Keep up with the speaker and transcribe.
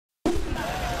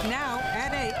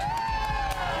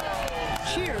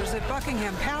cheers at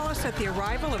Buckingham Palace at the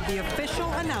arrival of the official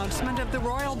announcement of the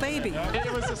royal baby.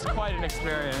 It was just quite an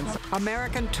experience.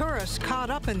 American tourists caught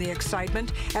up in the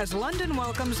excitement as London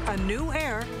welcomes a new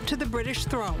heir to the British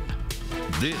throne.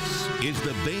 This is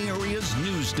the Bay Area's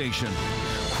news station.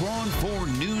 KRON 4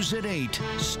 News at 8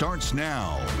 starts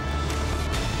now.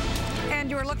 And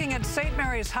you're looking at St.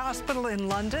 Mary's Hospital in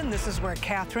London. This is where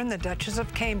Catherine, the Duchess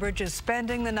of Cambridge, is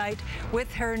spending the night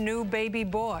with her new baby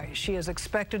boy. She is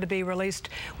expected to be released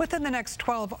within the next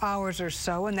 12 hours or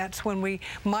so, and that's when we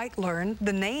might learn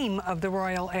the name of the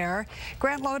royal heir.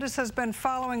 Grant Lodes has been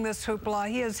following this hoopla.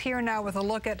 He is here now with a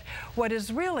look at what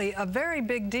is really a very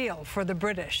big deal for the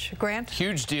British. Grant?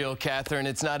 Huge deal, Catherine.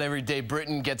 It's not every day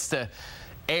Britain gets to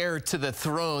heir to the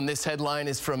throne. This headline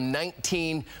is from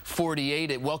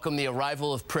 1948. It welcomed the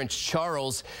arrival of Prince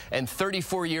Charles, and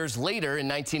 34 years later, in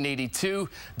 1982,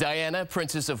 Diana,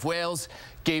 Princess of Wales,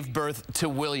 gave birth to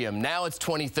William. Now it's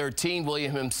 2013.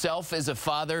 William himself is a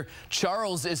father.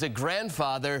 Charles is a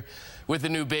grandfather with a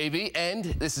new baby, and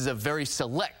this is a very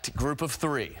select group of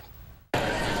three.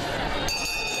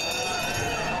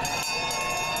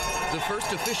 The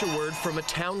first official word from a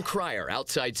town crier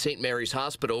outside St. Mary's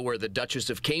Hospital, where the Duchess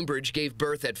of Cambridge gave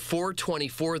birth at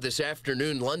 4:24 this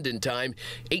afternoon London time,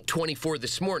 8:24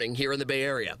 this morning here in the Bay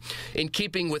Area. In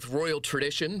keeping with royal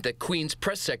tradition, the Queen's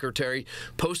press secretary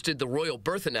posted the royal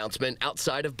birth announcement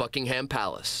outside of Buckingham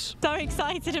Palace. So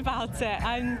excited about it.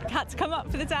 I had to come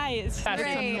up for the day. It's That's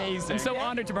great. amazing. I'm so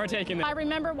honored to partake in it. I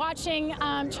remember watching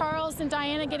Charles and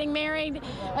Diana getting married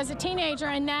as a teenager,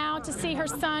 and now to see her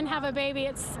son have a baby,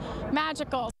 it's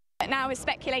magical. Now we're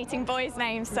speculating boys'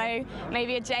 names, so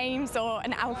maybe a James or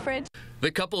an Alfred. The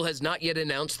couple has not yet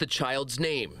announced the child's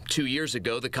name. 2 years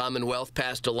ago, the Commonwealth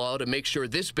passed a law to make sure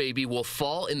this baby will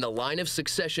fall in the line of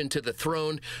succession to the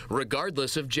throne,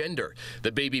 regardless of gender.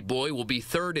 The baby boy will be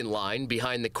third in line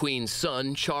behind the Queen's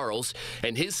son, Charles,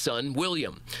 and his son,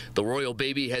 William. The royal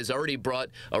baby has already brought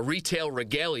a retail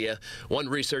regalia. One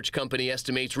research company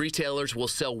estimates retailers will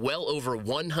sell well over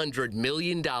 $100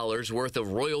 million worth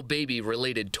of royal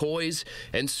baby-related toys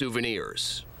and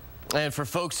souvenirs. And for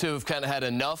folks who've kind of had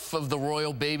enough of the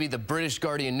royal baby, the British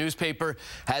Guardian newspaper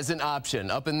has an option.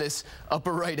 Up in this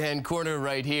upper right-hand corner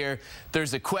right here,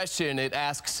 there's a question. It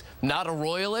asks, not a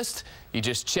royalist? You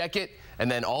just check it,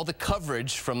 and then all the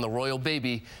coverage from the royal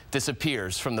baby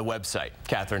disappears from the website.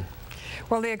 Catherine?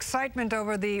 Well, the excitement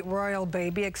over the royal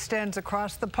baby extends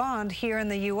across the pond here in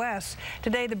the U.S.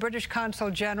 Today, the British Consul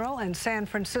General in San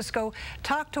Francisco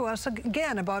talked to us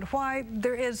again about why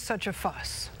there is such a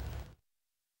fuss.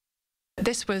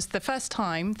 This was the first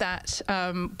time that,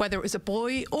 whether it was a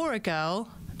boy or a girl,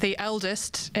 the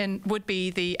eldest would be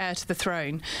the heir to the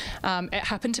throne. It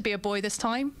happened to be a boy this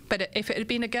time, but if it had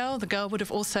been a girl, the girl would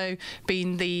have also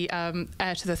been the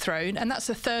heir to the throne, and that's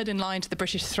the third in line to the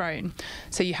British throne.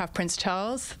 So you have Prince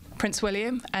Charles, Prince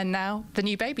William, and now the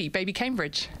new baby, baby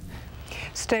Cambridge.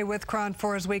 Stay with KRON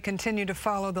 4 as we continue to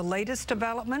follow the latest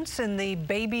developments in the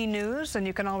baby news, and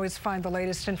you can always find the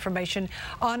latest information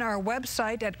on our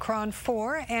website at KRON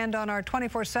 4 and on our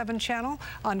 24/7 channel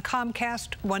on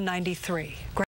Comcast 193.